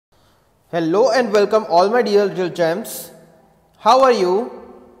Hello and welcome all my dear little champs. How are you?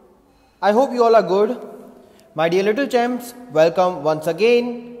 I hope you all are good. My dear little champs, welcome once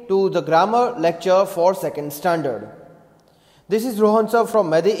again to the grammar lecture for 2nd standard. This is Rohan sir from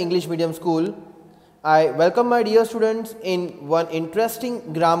Mahdi English Medium School. I welcome my dear students in one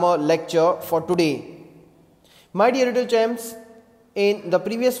interesting grammar lecture for today. My dear little champs, in the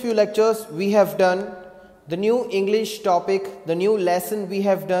previous few lectures we have done the new English topic, the new lesson we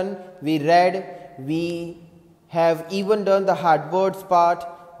have done. We read, we have even done the hard words part,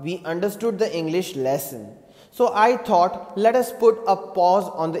 we understood the English lesson. So I thought let us put a pause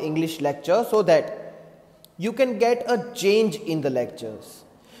on the English lecture so that you can get a change in the lectures.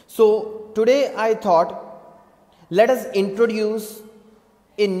 So today I thought let us introduce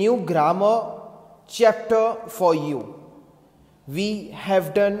a new grammar chapter for you. We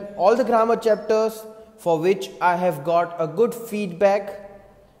have done all the grammar chapters for which I have got a good feedback,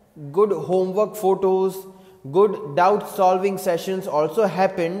 good homework photos, good doubt solving sessions also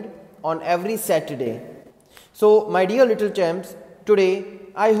happened on every Saturday. So my dear little champs, today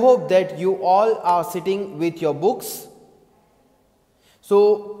I hope that you all are sitting with your books.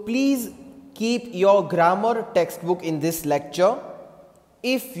 So please keep your grammar textbook in this lecture.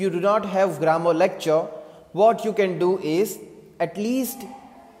 If you do not have grammar lecture, what you can do is at least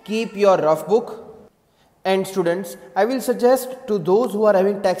keep your rough book. And students, I will suggest to those who are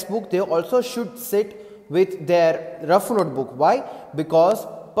having textbook, they also should sit with their rough notebook. Why? Because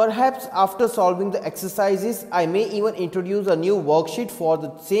perhaps after solving the exercises, I may even introduce a new worksheet for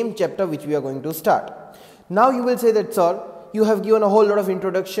the same chapter which we are going to start. Now you will say that, sir, you have given a whole lot of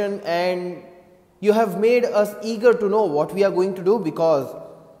introduction and you have made us eager to know what we are going to do, because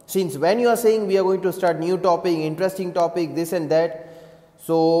since when you are saying we are going to start new topic, interesting topic, this and that.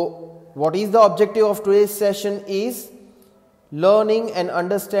 So what is the objective of today's session is learning and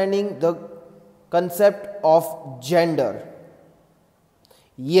understanding the concept of gender.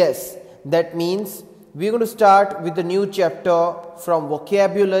 Yes, that means we are going to start with the new chapter from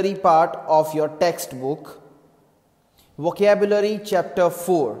vocabulary part of your textbook. Vocabulary chapter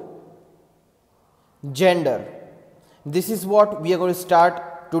 4, gender. This is what we are going to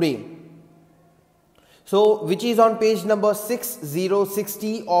start today. So, which is on page number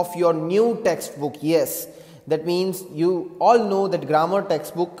 6060 of your new textbook. Yes, that means you all know that grammar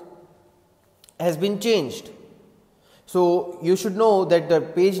textbook has been changed. So, you should know that the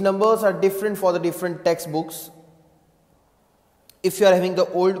page numbers are different for the different textbooks. If you are having the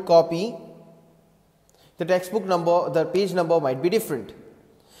old copy, the textbook number, the page number might be different.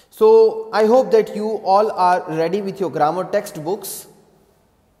 So, I hope that you all are ready with your grammar textbooks.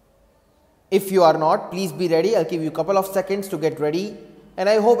 If you are not, please be ready. I'll give you a couple of seconds to get ready, and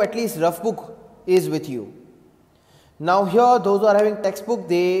I hope at least rough book is with you. Now here, those who are having textbook,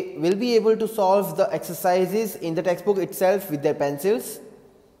 they will be able to solve the exercises in the textbook itself with their pencils.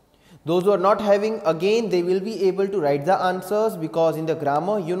 Those who are not having, again they will be able to write the answers, because in the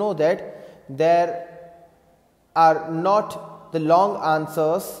grammar you know that there are not the long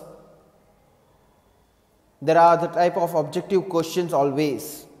answers. There are the type of objective questions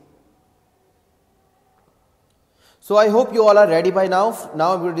always. So I hope you all are ready by now.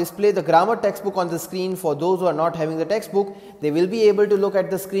 Now I will display the grammar textbook on the screen. For those who are not having the textbook, they will be able to look at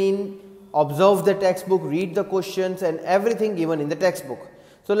the screen, observe the textbook, read the questions and everything given in the textbook.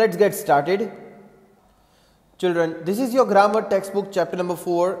 So let's get started. Children, this is your grammar textbook chapter number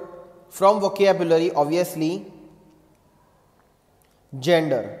 4 from vocabulary, obviously,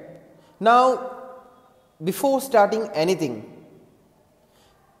 gender. Now, before starting anything,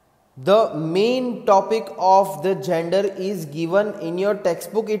 the main topic of the gender is given in your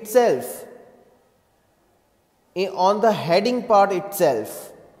textbook itself, on the heading part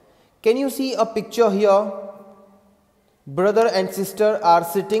itself. Can you see a picture here? Brother and sister are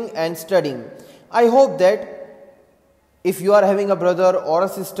sitting and studying. I hope that if you are having a brother or a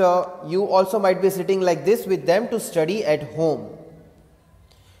sister, you also might be sitting like this with them to study at home.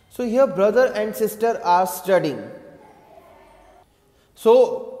 So here brother and sister are studying.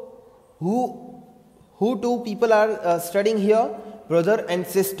 So who two people are studying here? Brother and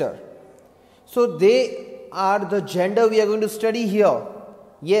sister. So they are the gender we are going to study here.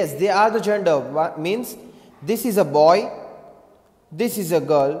 Yes, they are the gender. What means this is a boy, this is a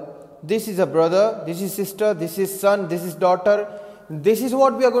girl, this is a brother, this is sister, this is son, this is daughter. This is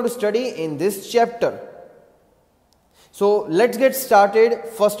what we are going to study in this chapter. So let's get started.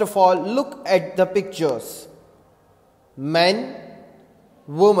 First of all, look at the pictures. Man,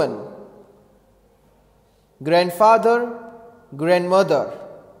 woman, grandfather, grandmother,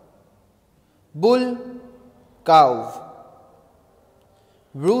 bull, cow,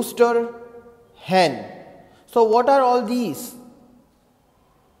 rooster, hen. So what are all these?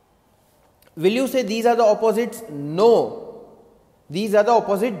 Will you say these are the opposites? No. These are the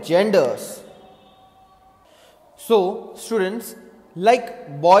opposite genders. So students,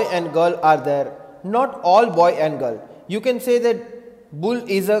 like boy and girl are there. Not all boy and girl. You can say that bull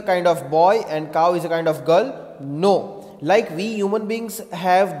is a kind of boy and cow is a kind of girl. No. Like we human beings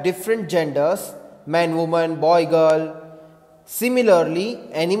have different genders, man, woman, boy, girl. Similarly,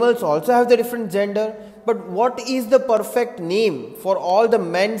 animals also have the different gender. But what is the perfect name for all the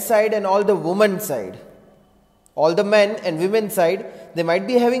men side and all the woman side? All the men and women side, they might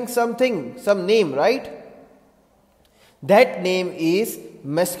be having something, some name, right? That name is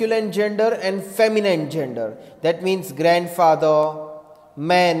masculine gender and feminine gender. That means grandfather,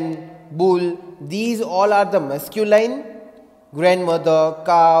 man, bull, these all are the masculine. Grandmother,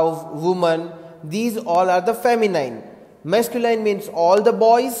 cow, woman, these all are the feminine. Masculine means all the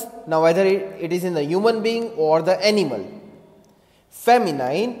boys, now whether it is in the human being or the animal.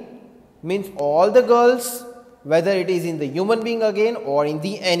 Feminine means all the girls, whether it is in the human being again or in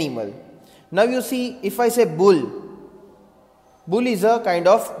the animal. Now you see, if I say bull, bull is a kind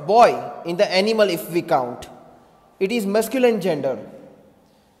of boy in the animal if we count. It is masculine gender.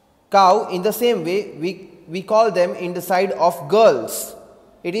 Cow, in the same way, we call them in the side of girls.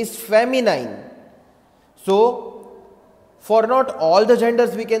 It is feminine. So, for not all the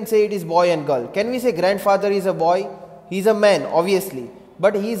genders we can say it is boy and girl. Can we say grandfather is a boy? He is a man, obviously.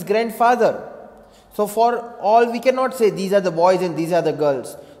 But he is grandfather. So, for all we cannot say these are the boys and these are the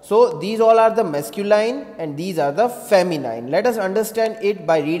girls. So, these all are the masculine and these are the feminine. Let us understand it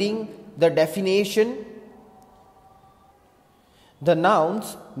by reading the definition. The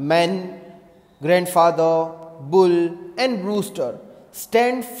nouns man, grandfather, bull and rooster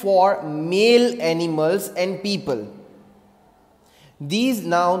stand for male animals and people. These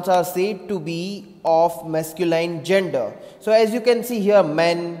nouns are said to be of masculine gender. So as you can see here,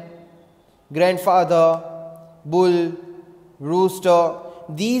 man, grandfather, bull, rooster,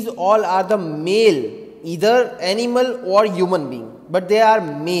 these all are the male, either animal or human being, but they are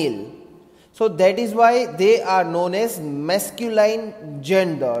male. So that is why they are known as masculine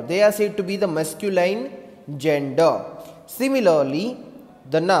gender. They are said to be the masculine gender. Similarly,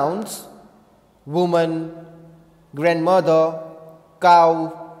 the nouns woman, grandmother,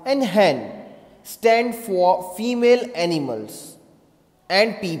 cow and hen stand for female animals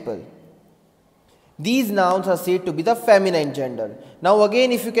and people. These nouns are said to be the feminine gender. Now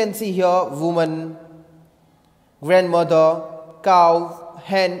again, if you can see here, woman, grandmother, cow,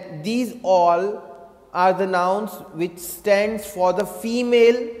 hen, these all are the nouns which stands for the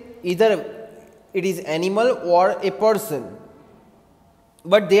female, either it is animal or a person,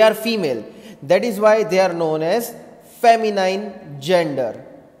 but they are female. That is why they are known as feminine gender.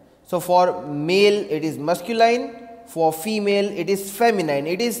 So for male it is masculine, for female it is feminine.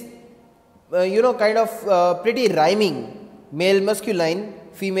 It is kind of pretty rhyming, male masculine,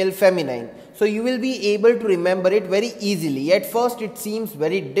 female feminine. So you will be able to remember it very easily. At first it seems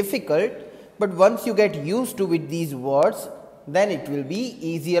very difficult, but once you get used to with these words, then it will be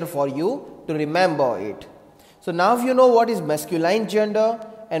easier for you to remember it. So now you know what is masculine gender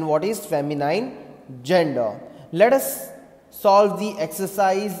and what is feminine gender. Let us solve the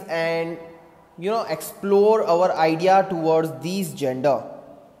exercise and explore our idea towards these gender.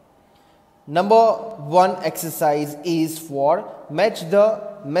 Number 1 exercise is for match the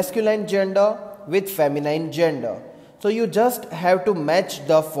masculine gender with feminine gender. So you just have to match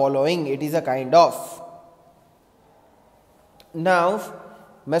the following. It is a kind of. Now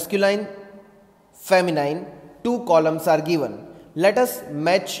masculine, feminine, 2 columns are given. Let us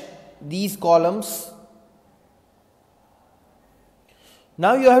match these columns.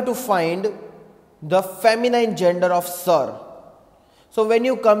 Now you have to find the feminine gender of sir. So when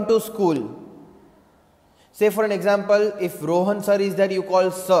you come to school, say for an example, if Rohan sir is there, you call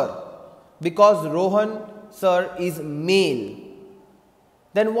sir, because Rohan sir is male.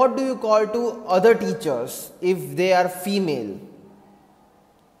 Then what do you call to other teachers if they are female?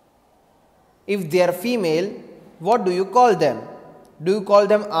 If they are female, what do you call them? Do you call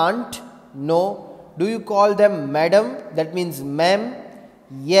them aunt? No. Do you call them madam? That means ma'am.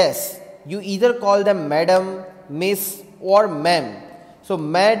 Yes. You either call them madam, miss or ma'am. So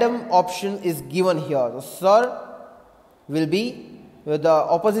madam option is given here. So sir will be with the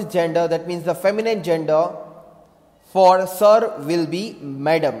opposite gender, that means the feminine gender for sir will be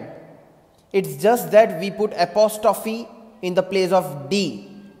madam. It's just that we put apostrophe in the place of D,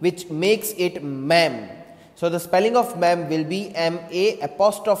 which makes it ma'am. So the spelling of ma'am will be M-A''A''.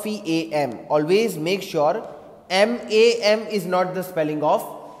 Always make sure M-A-M is not the spelling of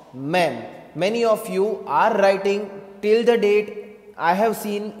ma'am. Many of you are writing till the date. I have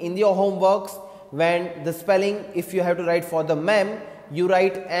seen in your homeworks when the spelling, if you have to write for the ma'am, you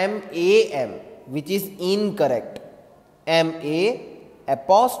write M-A-M, which is incorrect. M-A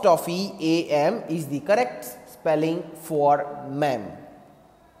apostrophe A-M is the correct spelling for ma'am.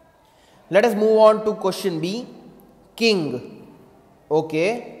 Let us move on to question B, king.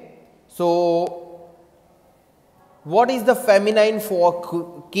 Okay, so what is the feminine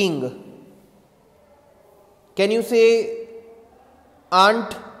for king? Can you say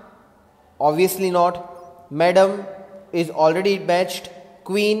aunt? Obviously not. Madam is already matched.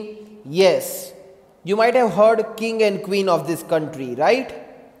 Queen, yes. You might have heard king and queen of this country, right?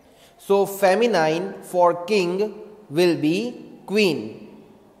 So feminine for king will be queen.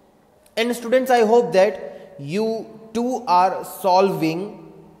 And students, I hope that you too are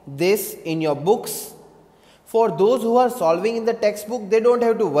solving this in your books. For those who are solving in the textbook, they don't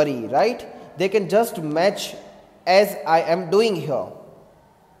have to worry, right? They can just match as I am doing here.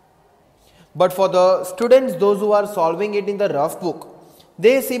 But for the students, those who are solving it in the rough book,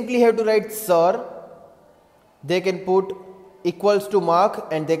 they simply have to write sir. They can put equals to mark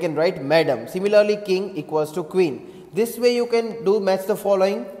and they can write madam. Similarly, king equals to queen. This way you can match the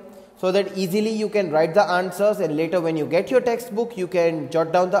following, so that easily you can write the answers, and later when you get your textbook, you can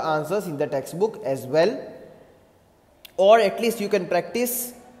jot down the answers in the textbook as well. Or at least you can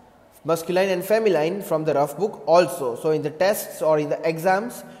practice masculine and feminine from the rough book also. So in the tests or in the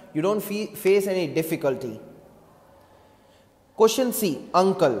exams, you don't face any difficulty. Question C,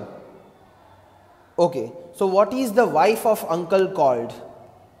 uncle. Okay, so what is the wife of uncle called?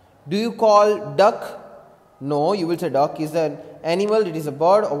 Do you call duck? No, you will say duck is an animal, it is a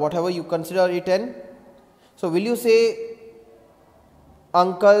bird or whatever you consider it an. So will you say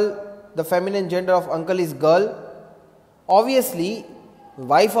uncle, the feminine gender of uncle is girl? Obviously,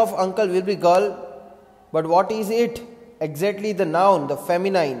 wife of uncle will be girl, but what is it? Exactly the noun, the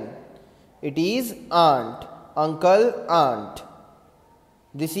feminine. It is aunt. Uncle, aunt.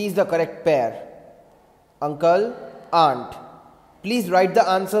 This is the correct pair. Uncle, aunt. Please write the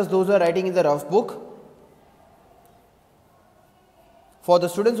answers, those who are writing in the rough book. For the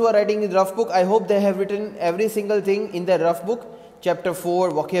students who are writing in the rough book, I hope they have written every single thing in the rough book. Chapter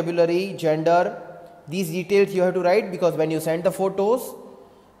 4, vocabulary, gender. These details you have to write, because when you send the photos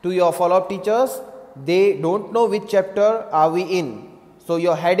to your follow-up teachers, they don't know which chapter are we in. So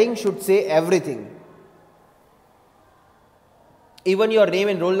your heading should say everything. Even your name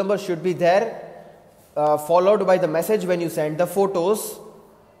and roll number should be there, followed by the message when you send the photos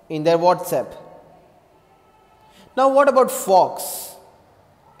in their WhatsApp. Now what about fox?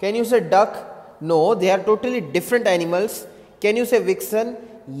 Can you say duck? No, they are totally different animals. Can you say vixen?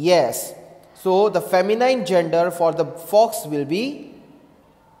 Yes. So the feminine gender for the fox will be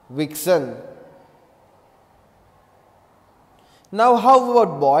vixen. Now how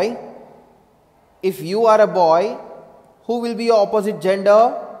about boy? If you are a boy, who will be your opposite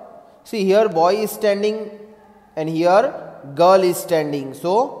gender? See, here boy is standing and here girl is standing.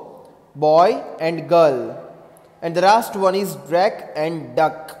 So boy and girl. And the last one is duck and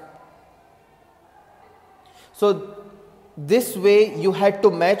duck. So this way you had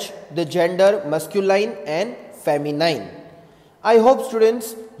to match the gender masculine and feminine. I hope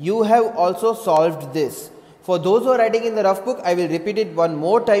students you have also solved this. For those who are writing in the rough book, I will repeat it one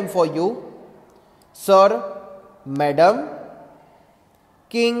more time for you. Sir, madam,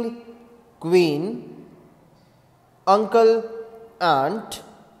 king, queen, uncle, aunt,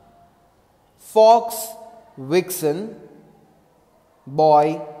 fox, vixen,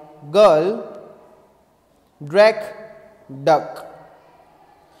 boy, girl, duck, duck.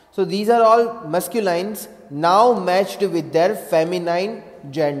 So these are all masculines now matched with their feminine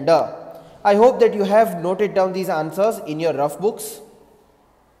gender. I hope that you have noted down these answers in your rough books.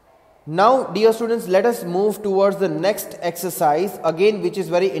 Now, dear students, let us move towards the next exercise, again which is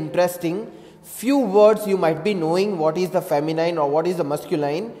very interesting. Few words you might be knowing what is the feminine or what is the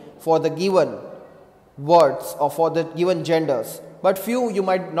masculine for the given words or for the given genders. But few you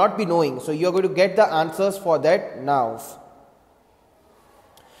might not be knowing. So you are going to get the answers for that now.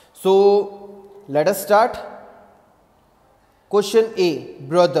 So let us start. Question A,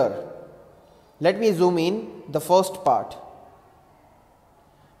 brother. Let me zoom in the first part.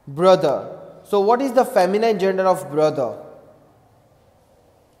 Brother. So what is the feminine gender of brother?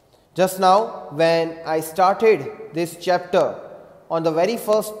 Just now when I started this chapter, on the very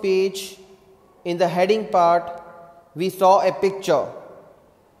first page in the heading part, we saw a picture.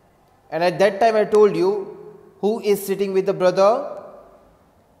 And at that time I told you, who is sitting with the brother?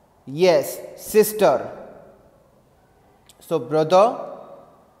 Yes, sister. So brother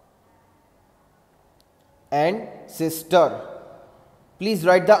and sister. Please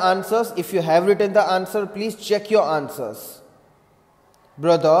write the answers. If you have written the answer, please check your answers.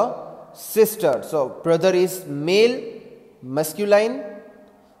 Brother, sister. So brother is male, masculine.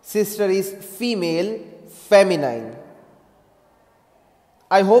 Sister is female, feminine.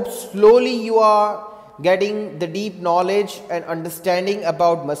 I hope slowly you are getting the deep knowledge and understanding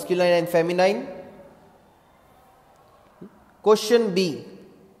about masculine and feminine. Question B.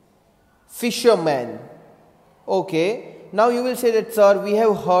 Fisherman. Okay. Now you will say that, sir, we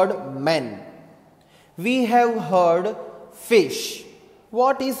have heard man. We have heard fish.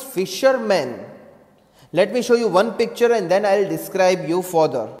 What is fisherman? Let me show you one picture and then I will describe you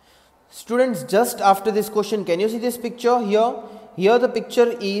further. Students, just after this question, can you see this picture here? Here the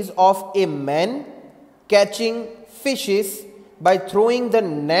picture is of a man catching fishes by throwing the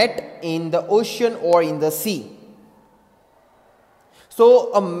net in the ocean or in the sea.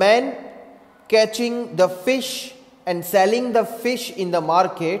 So a man catching the fish and selling the fish in the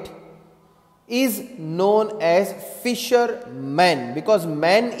market is known as fisherman, because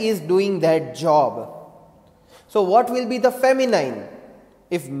man is doing that job. So what will be the feminine?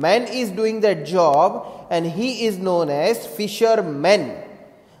 If man is doing that job and he is known as fisherman,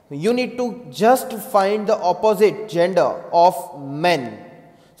 you need to just find the opposite gender of men.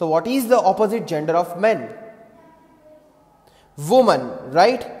 So what is the opposite gender of men? Woman,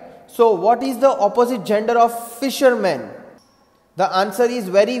 right? So what is the opposite gender of fisherman? The answer is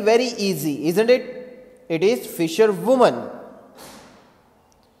very, very easy, isn't it? It is fisherwoman.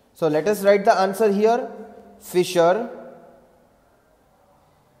 So let us write the answer here. Fisher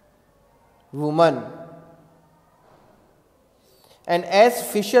woman. And as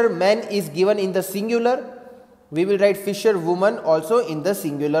fisherman is given in the singular, we will write fisherwoman also in the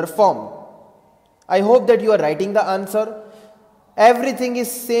singular form. I hope that you are writing the answer. Everything is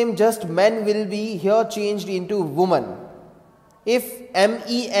same, just man will be here changed into woman. If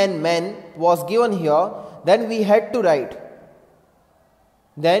men, man, was given here, then we had to write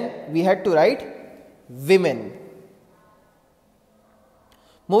women.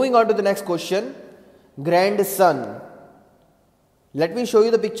 Moving on to the next question. Grandson. Let me show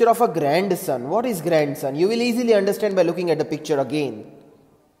you the picture of a grandson. What is grandson? You will easily understand by looking at the picture again.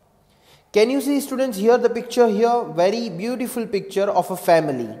 Can you see, students, here the picture here? Very beautiful picture of a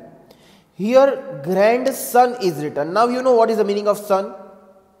family. Here grandson is written. Now you know what is the meaning of son,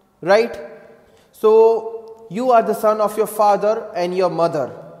 right? So you are the son of your father and your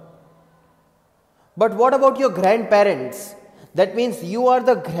mother. But what about your grandparents? That means you are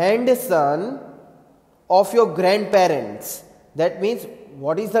the grandson of your grandparents. That means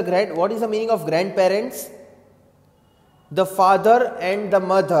what is the meaning of grandparents? The father and the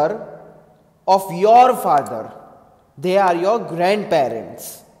mother of your father. They are your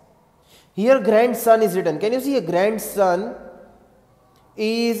grandparents. Here grandson is written. Can you see a grandson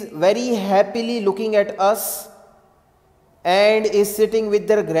is very happily looking at us and is sitting with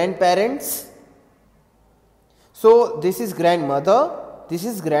their grandparents? So this is grandmother, this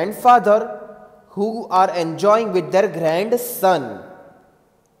is grandfather who are enjoying with their grandson.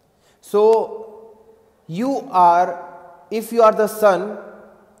 So you are, if you are the son,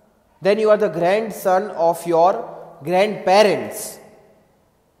 then you are the grandson of your grandparents.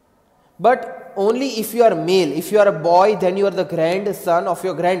 But only if you are male. If you are a boy, then you are the grandson of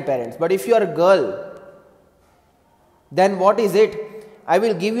your grandparents. But if you are a girl, then what is it? I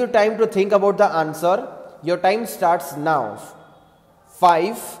will give you time to think about the answer. Your time starts now.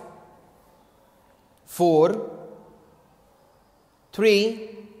 5, 4, 3,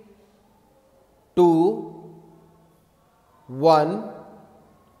 2, 1,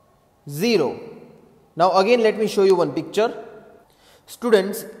 0. Now again let me show you one picture.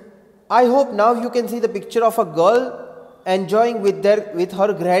 Students, I hope now you can see the picture of a girl enjoying with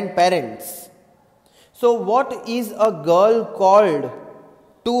her grandparents. So what is a girl called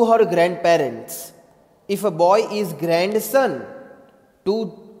to her grandparents? If a boy is grandson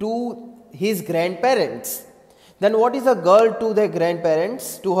to his grandparents, then what is a girl to their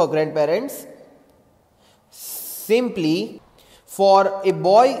grandparents, to her grandparents? Simply, for a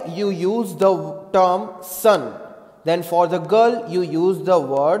boy you use the term son, then for the girl you use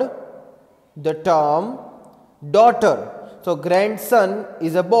the term daughter. So grandson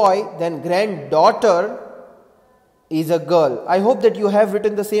is a boy, then granddaughter is a girl. I hope that you have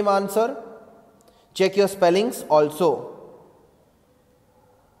written the same answer. Check your spellings also.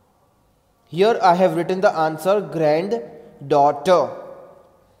 Here I have written the answer granddaughter.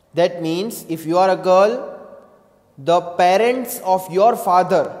 That means if you are a girl, the parents of your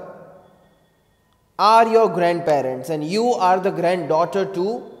father are your grandparents and you are the granddaughter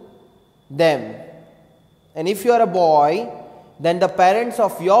to them. And if you are a boy, then the parents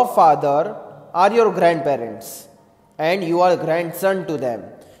of your father are your grandparents and you are grandson to them.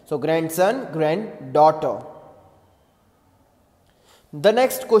 So grandson, granddaughter. The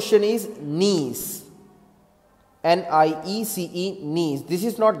next question is niece. N-I-E-C-E, niece. This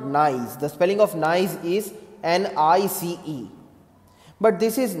is not nice. The spelling of nice is N-I-C-E. But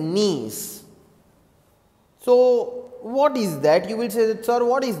this is niece. So what is that? You will say that, sir,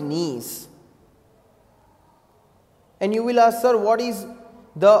 what is niece? And you will ask, sir, what is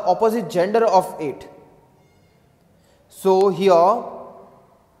the opposite gender of it? So here,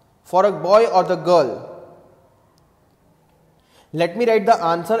 for a boy or the girl, let me write the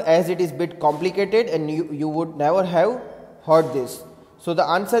answer as it is a bit complicated and you would never have heard this. So the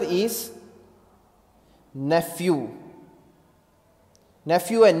answer is nephew.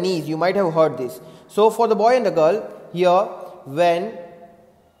 Nephew and niece, you might have heard this. So for the boy and the girl, here when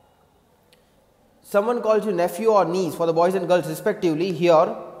someone calls you nephew or niece, for the boys and girls respectively,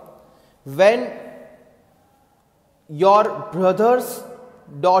 here when your brother's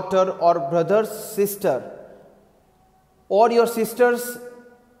daughter or brother's sister or your sister's,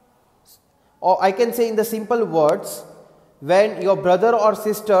 or I can say in the simple words, when your brother or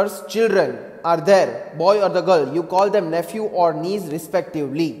sister's children are there, boy or the girl, you call them nephew or niece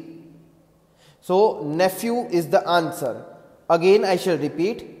respectively. So nephew is the answer. Again I shall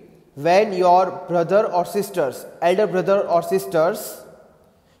repeat, when your brother or sister's, elder brother or sister's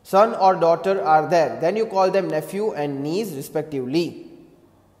son or daughter are there, then you call them nephew and niece respectively.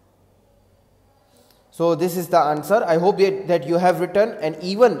 So this is the answer. I hope that you have written, and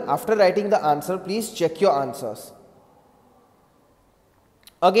even after writing the answer, please check your answers.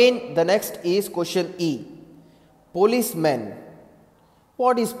 Again, the next is question E. Policeman.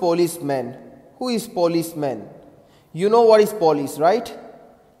 What is policeman? Who is policeman? You know what is police, right?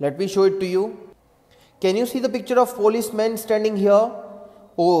 Let me show it to you. Can you see the picture of policeman standing here?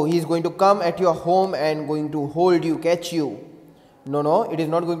 Oh, he is going to come at your home and going to hold you, catch you. No, it is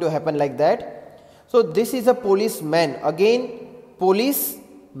not going to happen like that. So this is a policeman. Again, policeman.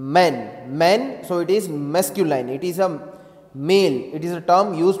 Man, so it is masculine. It is a male. It is a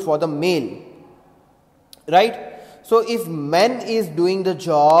term used for the male. Right? So if man is doing the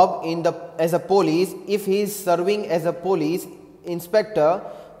job as a police, if he is serving as a police inspector,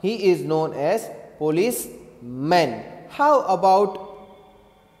 he is known as policeman. How about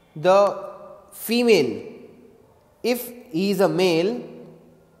the female? If he is a male,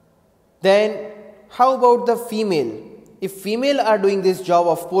 then how about the female? If female are doing this job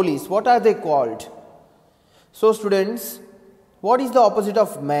of police, what are they called? So students, what is the opposite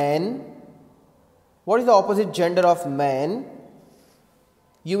of man? What is the opposite gender of man?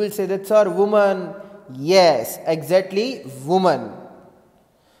 You will say that, sir, woman. Yes, exactly, woman.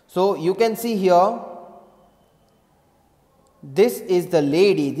 So you can see here, this is the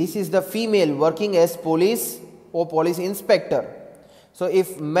lady, this is the female working as police or police inspector. So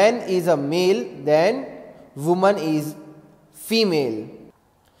if man is a male, then woman is female.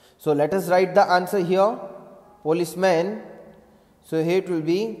 So let us write the answer here, policeman. So here it will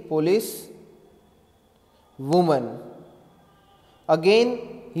be police woman.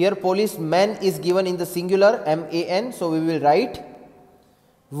 Again, here policeman is given in the singular, M-A-N. So we will write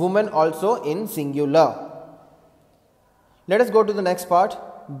woman also in singular. Let us go to the next part,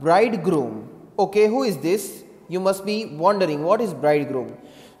 bridegroom. Okay, who is this? You must be wondering, what is bridegroom?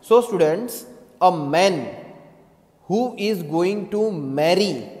 So students, a man who is going to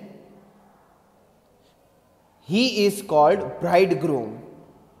marry, he is called bridegroom.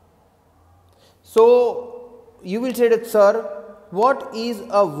 So you will say that, sir, what is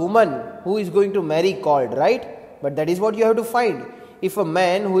a woman who is going to marry called, right? But that is what you have to find. If a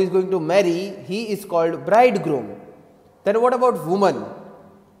man who is going to marry, he is called bridegroom. Then what about woman?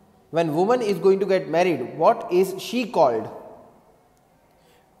 When woman is going to get married, what is she called?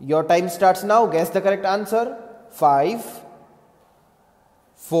 Your time starts now. Guess the correct answer. 5,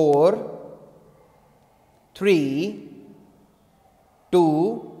 4, 3,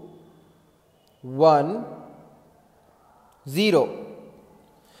 2, 1, 0.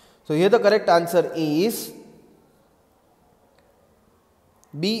 So here the correct answer is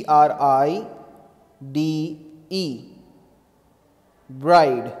B-R-I-D-E,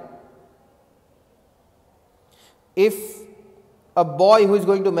 bride. If a boy who is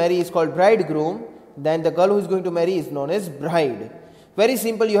going to marry is called bridegroom, then the girl who is going to marry is known as bride. Very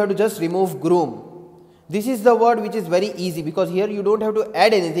simple, you have to just remove groom. This is the word which is very easy, because here you don't have to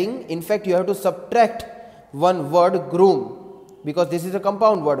add anything. In fact, you have to subtract one word, groom, because this is a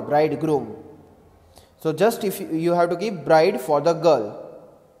compound word, bridegroom. So just if you have to keep bride for the girl.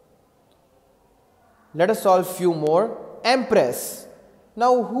 Let us solve few more. Empress.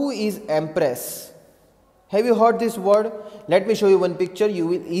 Now who is Empress? Have you heard this word? Let me show you one picture. You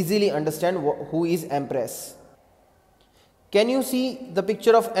will easily understand who is Empress. Can you see the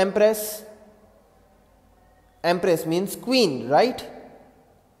picture of Empress? Empress means queen, right?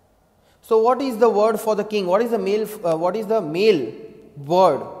 So what is the word for the king? What is the male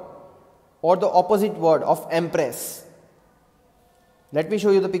word or the opposite word of Empress? Let me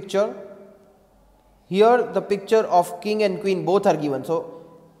show you the picture. Here the picture of king and queen both are given. So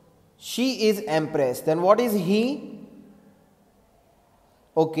she is Empress. Then what is he?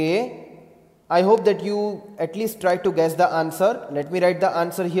 Okay. I hope that you at least try to guess the answer. Let me write the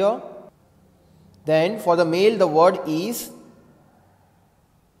answer here. Then for the male the word is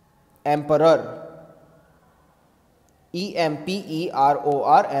emperor.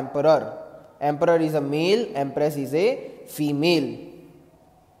 E-M-P-E-R-O-R, emperor. Emperor is a male, empress is a female.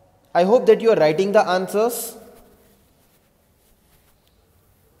 I hope that you are writing the answers.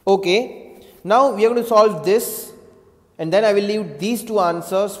 Okay, now we are going to solve this and then I will leave these two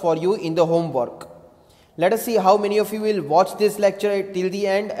answers for you in the homework. Let us see how many of you will watch this lecture till the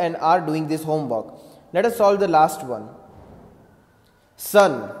end and are doing this homework. Let us solve the last one.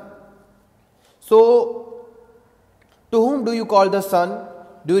 Son. So, to whom do you call the son?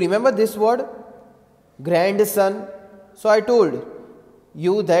 Do you remember this word? Grandson. So, I told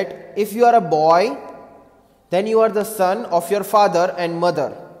you that if you are a boy, then you are the son of your father and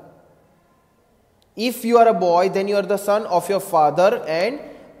mother. If you are a boy, then you are the son of your father and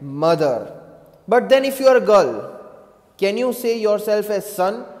mother. But then if you are a girl, can you say yourself as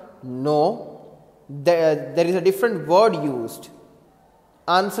son? No. There is a different word used.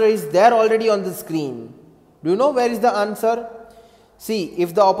 Answer is there already on the screen. Do you know where is the answer? See,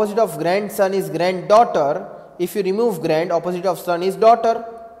 if the opposite of grandson is granddaughter, if you remove grand, opposite of son is daughter.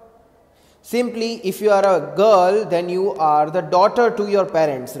 Simply, if you are a girl, then you are the daughter to your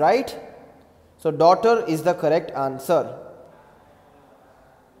parents, right? So, daughter is the correct answer.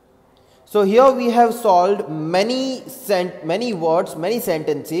 So, here we have solved many words, many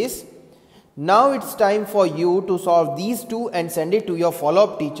sentences. Now, it's time for you to solve these two and send it to your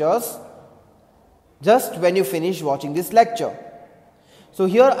follow-up teachers just when you finish watching this lecture. So,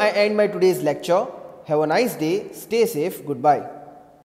 here I end my today's lecture. Have a nice day. Stay safe. Goodbye.